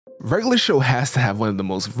Regular Show has to have one of the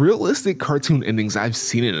most realistic cartoon endings I've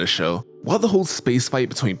seen in a show. While the whole space fight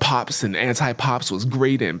between Pops and Anti-Pops was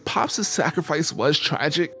great and Pops' sacrifice was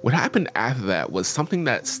tragic, what happened after that was something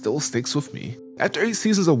that still sticks with me. After 8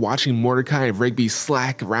 seasons of watching Mordecai and Rigby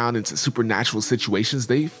slack around into supernatural situations,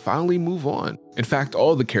 they finally move on. In fact,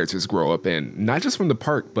 all the characters grow up, and not just from the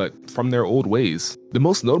park, but from their old ways. The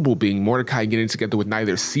most notable being Mordecai getting together with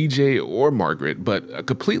neither CJ or Margaret, but a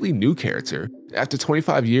completely new character. After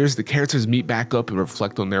 25 years, the characters meet back up and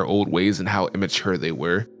reflect on their old ways and how immature they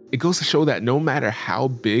were. It goes to show that no matter how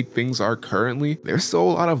big things are currently, there's still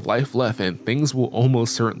a lot of life left and things will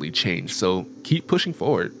almost certainly change, so keep pushing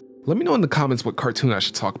forward. Let me know in the comments what cartoon I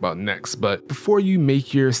should talk about next, but before you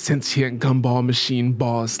make your sentient gumball machine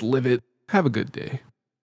boss live it, have a good day.